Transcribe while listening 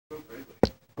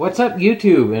What's up,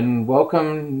 YouTube, and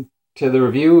welcome to the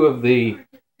review of the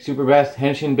Super Best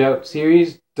Henshin Belt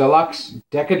Series Deluxe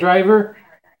Decadriver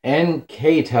and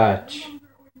K-touch.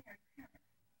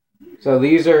 So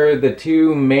these are the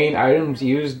two main items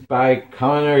used by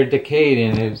Connor Decade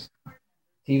in his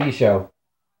TV show.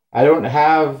 I don't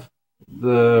have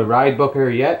the ride booker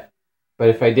yet, but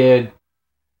if I did,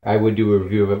 I would do a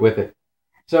review of it with it.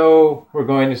 So we're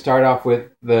going to start off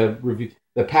with the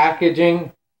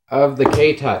packaging of the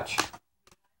K-touch.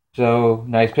 So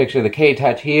nice picture of the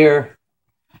K-touch here.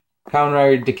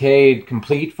 Connor Decade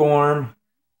complete form.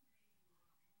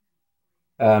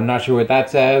 I'm not sure what that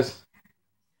says.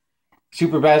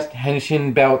 Super Best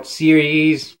Henshin Belt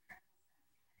Series.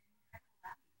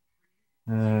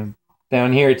 Down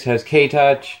here it says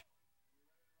K-touch.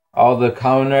 All the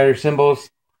Kamen Rider symbols.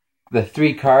 The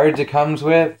 3 cards it comes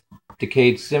with.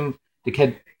 Decade's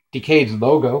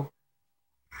logo.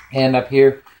 And up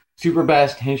here, Super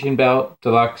Best Henshin Belt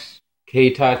Deluxe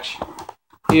K-touch.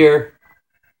 Here.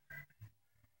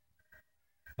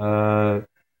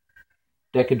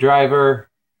 Decadriver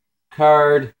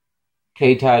card.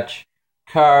 K-touch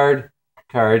card.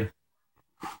 Kind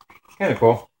of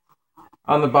cool.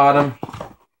 On the bottom,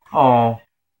 oh,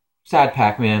 sad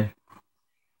Pac-Man.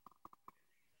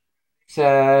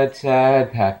 Sad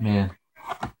Pac-Man.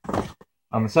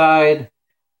 On the side,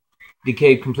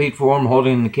 Decade complete form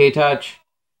holding the K-touch.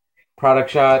 Product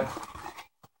shot.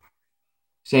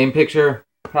 Same picture.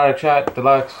 Product shot,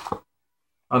 deluxe.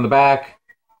 On the back,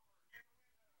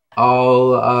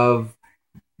 all of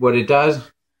what it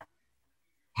does.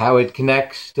 How it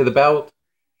connects to the belt.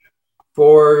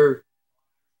 2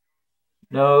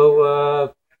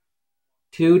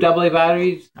 AA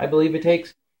batteries, I believe it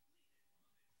takes.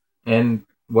 And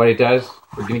what it does.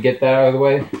 We're going to get that out of the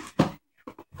way.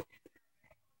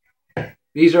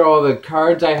 These are all the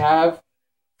cards I have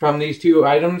from these 2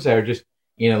 items. They're just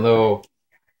in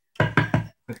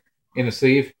a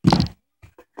sleeve.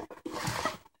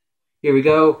 Here we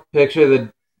go. Picture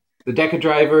the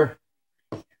Decadriver.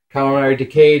 Kamen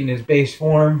Decade in his base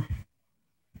form.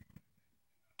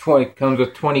 Comes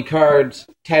with 20 cards,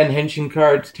 10 Henshin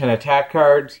cards, 10 attack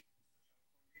cards.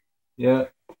 Yeah.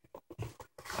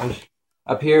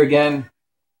 Up here again,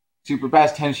 Super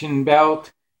Best Henshin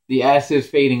Belt. The S is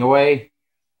fading away.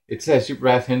 It says Super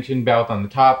Best Henshin Belt on the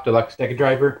top, Deluxe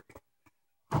Decadriver.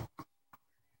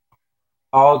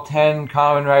 All 10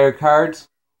 Kamen Rider cards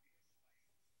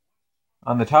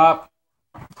on the top.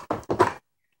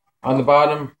 On the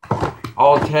bottom,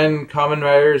 all 10 Kamen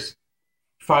Riders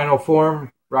Final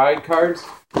Form ride cards.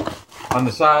 On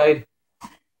the side,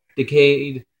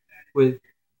 Decade with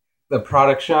the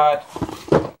product shot.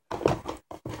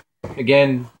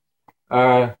 Again,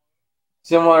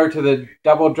 similar to the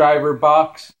double driver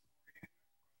box.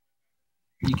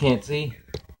 You can't see.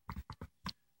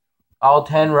 All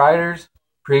 10 riders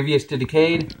previous to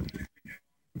Decade.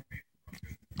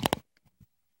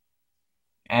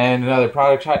 And another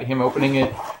product shot, him opening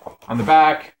it. On the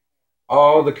back,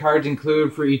 all the cards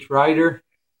include for each rider.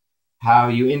 How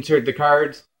you insert the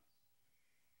cards.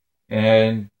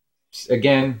 And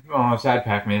again, oh, sad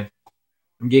Pac-Man.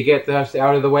 I'm going to get this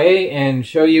out of the way and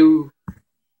show you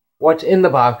what's in the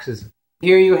boxes.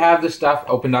 Here you have the stuff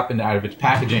opened up and out of its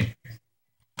packaging.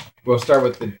 We'll start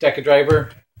with the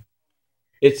Decadriver.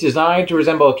 It's designed to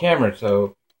resemble a camera,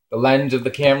 so the lens of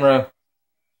the camera,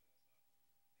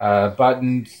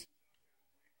 buttons.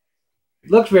 It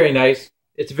looks very nice.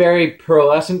 It's very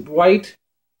pearlescent white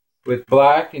with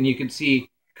black, and you can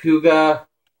see Kuga,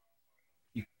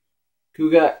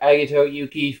 Agito,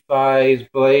 Yuki, Fies,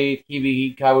 Blade,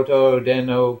 Kibi, Kabuto,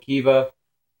 Deno, Kiva,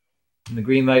 and the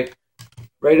green light.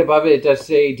 Right above it, it does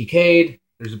say Decade.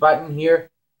 There's a button here,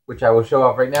 which I will show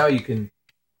off right now. You can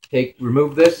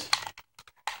remove this.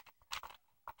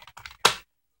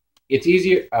 It's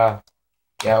easier,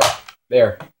 yeah,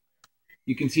 there.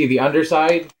 You can see the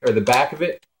underside, or the back of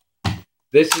it.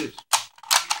 This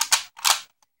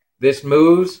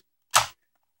moves.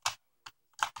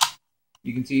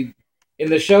 You can see, in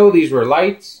the show, these were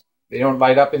lights. They don't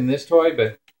light up in this toy,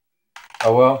 but,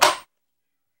 oh well.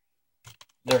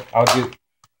 There,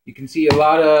 you can see a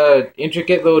lot of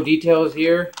intricate little details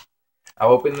here. I'll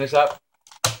open this up.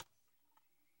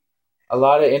 A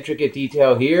lot of intricate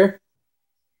detail here.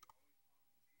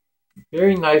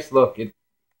 Very nice look.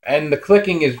 And the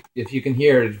clicking is, if you can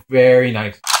hear, is very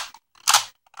nice.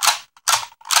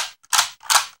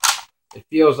 It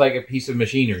feels like a piece of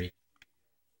machinery.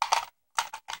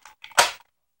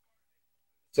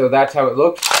 So that's how it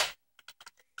looks.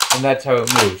 And that's how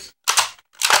it moves.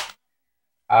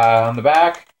 On the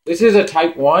back, this is a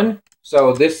Type 1.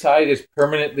 So this side is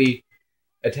permanently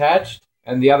attached.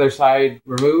 and the other side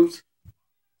removed.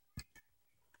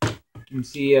 You can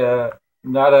see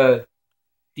not a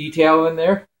detail in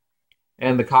there,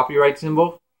 and the copyright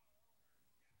symbol.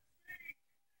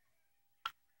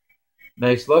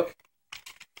 Nice look.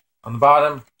 On the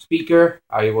bottom, speaker.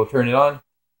 I will turn it on.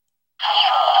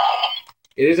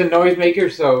 It is a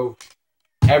noisemaker, so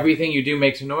everything you do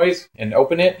makes a noise. And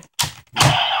open it.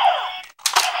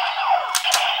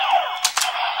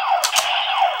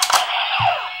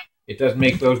 It does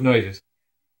make those noises.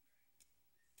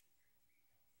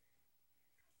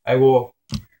 I will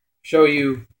show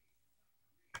you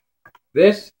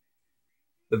this,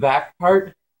 the back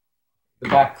part, the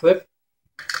back clip,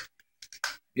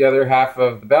 the other half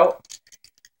of the belt.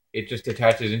 It just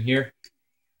attaches in here,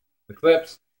 the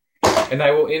clips, and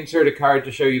I will insert a card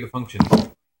to show you the function.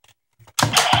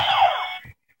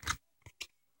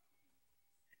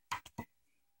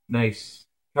 Nice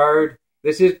card.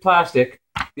 This is plastic.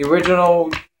 The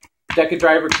original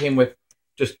Decadriver came with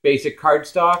just basic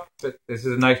cardstock, but this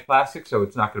is a nice plastic, so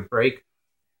it's not going to break.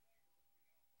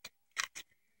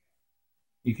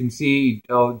 You can see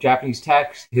Japanese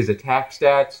text, his attack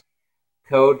stats,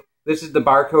 code. This is the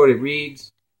barcode it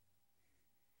reads.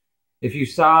 If you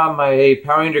saw my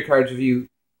Power Ranger cards review,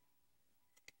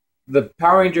 the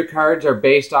Power Ranger cards are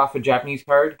based off a Japanese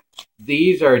card.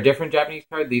 These are a different Japanese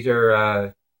card. These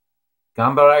are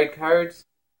Gambarai cards,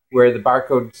 where the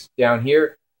barcode's down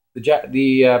here.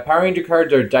 The Power Ranger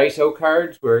cards are Daiso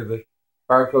cards, where the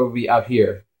barcode will be up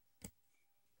here.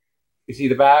 You see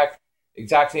the back,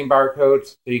 exact same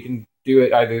barcodes, so you can do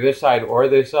it either this side or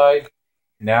this side.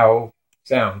 Now,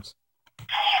 sounds.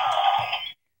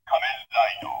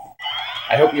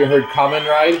 I hope you heard Kamen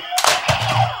Ride.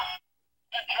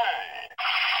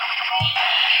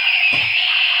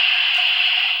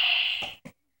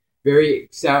 Very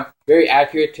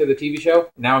accurate to the TV show.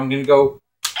 Now I'm going to go.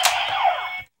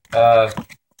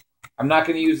 I'm not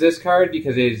going to use this card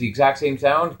because it is the exact same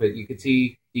sound, but you can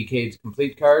see Decade's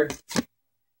complete card,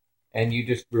 and you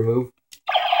just remove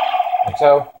like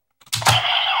so.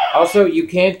 Also, you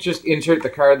can't just insert the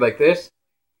card like this.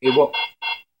 It won't.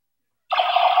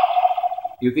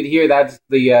 You could hear that's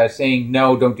the saying,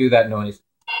 "No, don't do that" noise.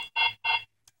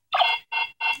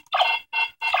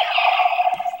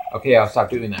 Okay, I'll stop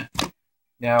doing that.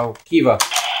 Now, Kiva.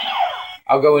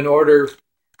 I'll go in order,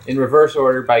 in reverse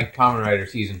order by Kamen Rider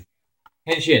season.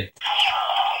 Henshin.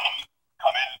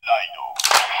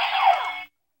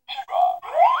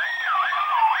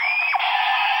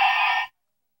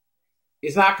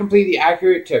 It's not completely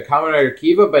accurate to Kamen Rider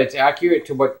Kiva, but it's accurate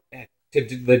to what the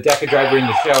Decadriver in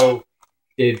the show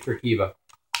did for Kiva.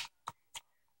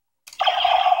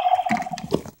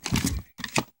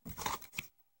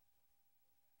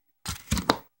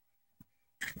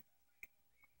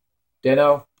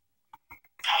 Deno.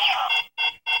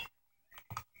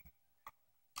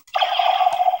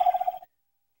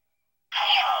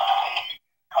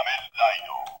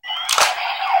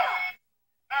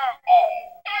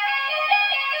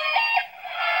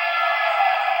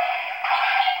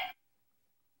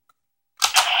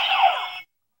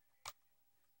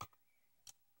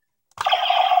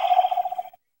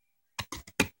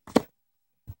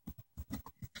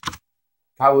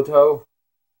 Kabuto.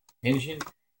 Henshin.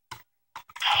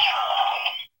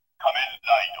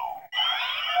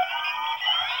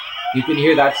 You can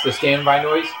hear that's the standby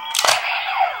noise.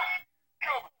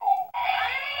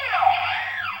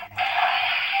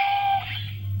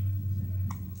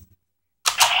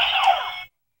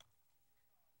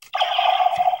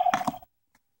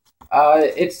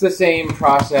 It's the same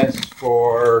process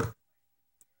for,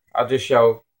 I'll just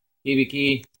show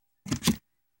Hibiki,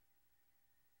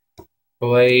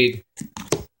 Blade,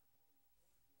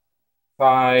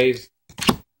 Thighs,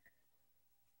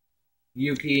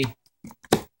 Yuki,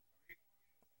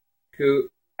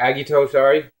 Agito,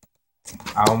 sorry.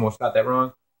 I almost got that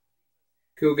wrong.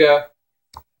 Kuga.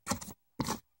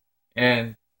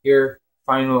 And here,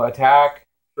 final attack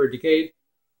for Decade.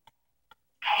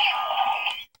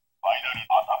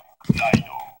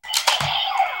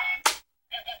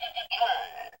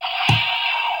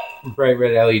 Bright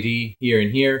red LED here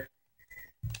and here.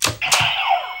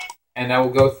 And I will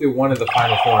go through one of the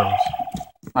final forms.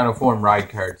 Final form ride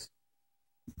cards.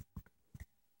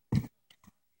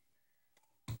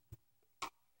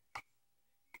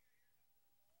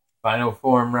 Final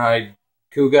form ride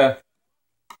Kuga.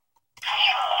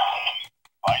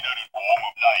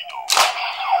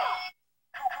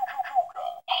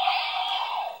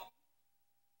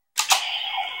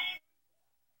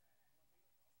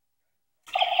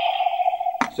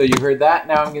 So you heard that.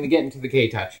 Now I'm going to get into the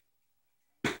K-touch.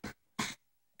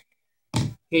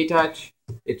 K-touch.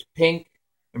 It's pink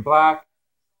in black,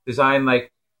 designed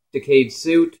like Decade's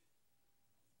suit.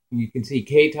 You can see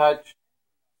K-touch,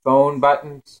 phone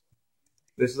buttons,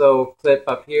 this little clip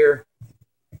up here.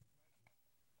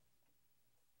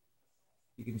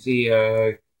 You can see,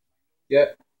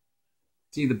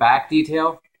 see the back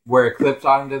detail where it clips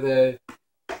onto the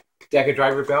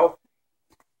Decadriver belt.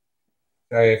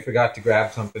 Sorry, I forgot to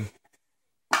grab something.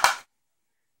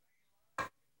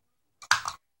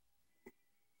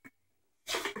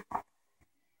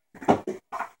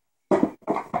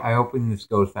 I hope this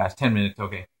goes fast. 10 minutes,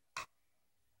 okay.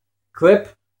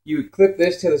 You clip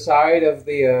this to the side of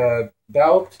the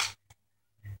belt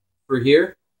for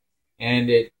here, and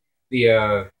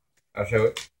I'll show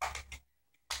it.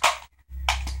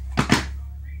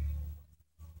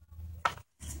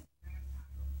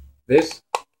 This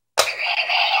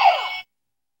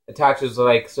attaches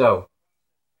like so,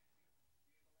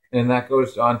 and that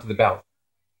goes onto the belt,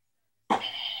 and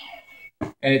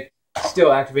it still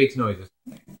activates noises.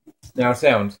 Now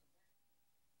sounds.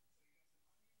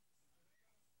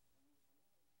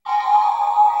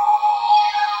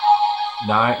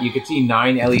 You can see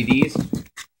 9 LEDs.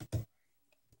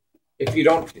 If you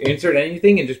don't insert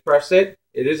anything and just press it,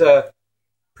 it is a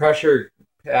pressure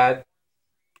pad.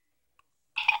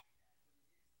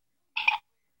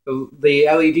 The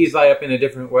LEDs light up in a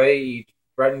different way each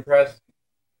button press.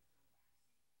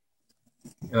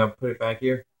 And I'll put it back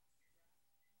here.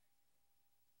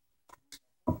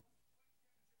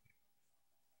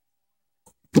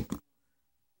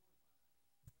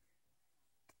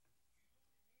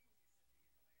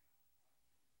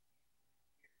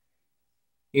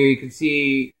 Here you can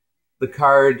see the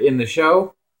card in the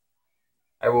show.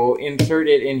 I will insert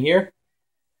it in here.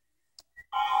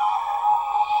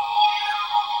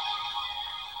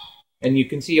 And you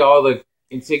can see all the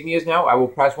insignias now. I will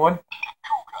press one.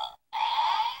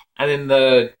 And in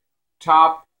the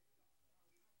top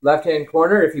left-hand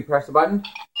corner, if you press the button,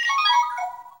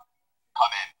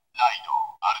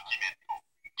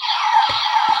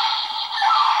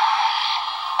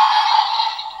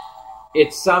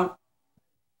 it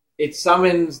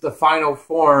summons the final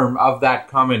form of that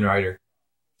Kamen Rider.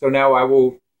 So now I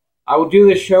will do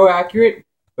this show accurate,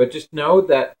 but just know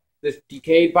that this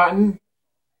Decade button,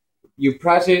 you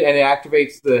press it and it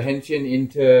activates the henshin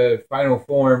into final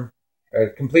form, or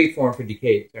complete form for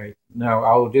Decade. Sorry. Now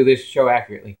I will do this show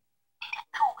accurately.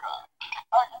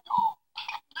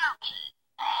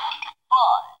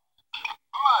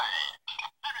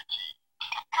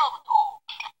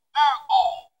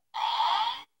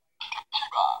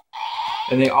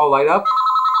 And they all light up,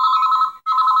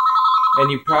 and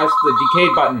you press the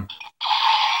Decade button.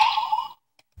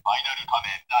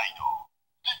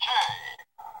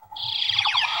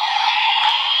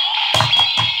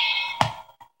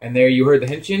 And there you heard the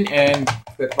henshin, and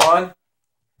clip on,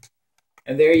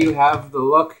 and there you have the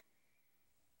look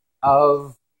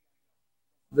of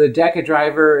the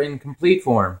Decadriver in complete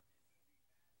form.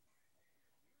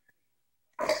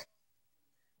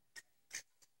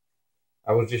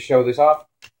 I will just show this off.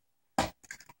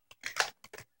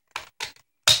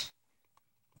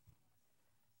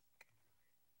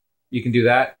 You can do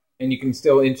that, and you can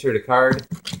still insert a card.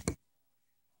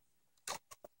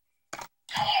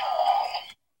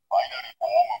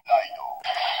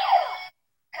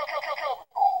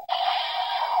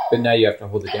 But now you have to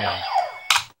hold it down.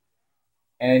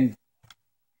 And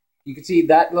you can see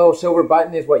that little silver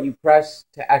button is what you press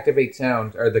to activate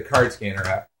sound, or the card scanner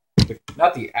app.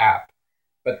 Not the app,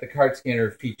 but the card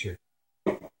scanner feature.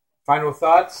 Final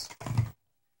thoughts,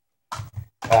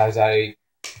 as I'll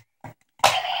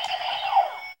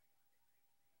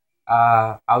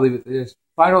leave it at this.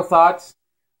 Final thoughts,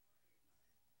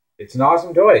 it's an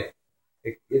awesome toy.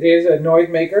 It is a noise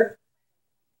maker.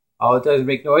 All it does is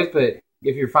make noise, but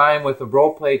if you're fine with a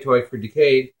role-play toy for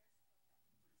Decade,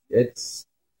 it's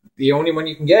the only one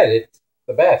you can get. It's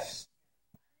the best.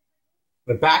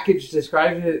 The package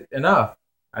describes it enough.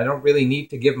 I don't really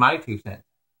need to give my 2 cents.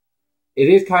 It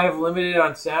is kind of limited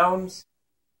on sounds.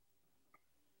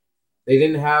 They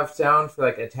didn't have sound for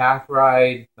like attack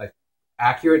ride, like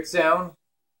accurate sound.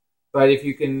 But if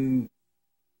you can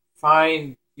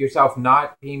find yourself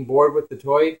not being bored with the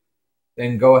toy,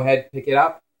 then go ahead, pick it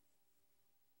up.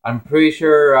 I'm pretty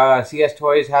sure CS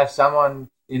Toys has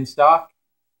some in stock.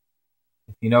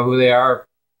 If you know who they are,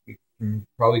 you can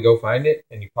probably go find it,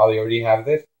 and you probably already have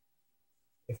this.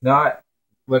 If not,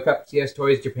 look up CS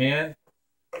Toys Japan.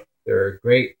 They're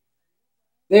great.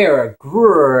 They're a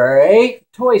great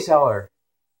toy seller.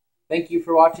 Thank you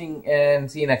for watching, and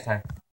see you next time.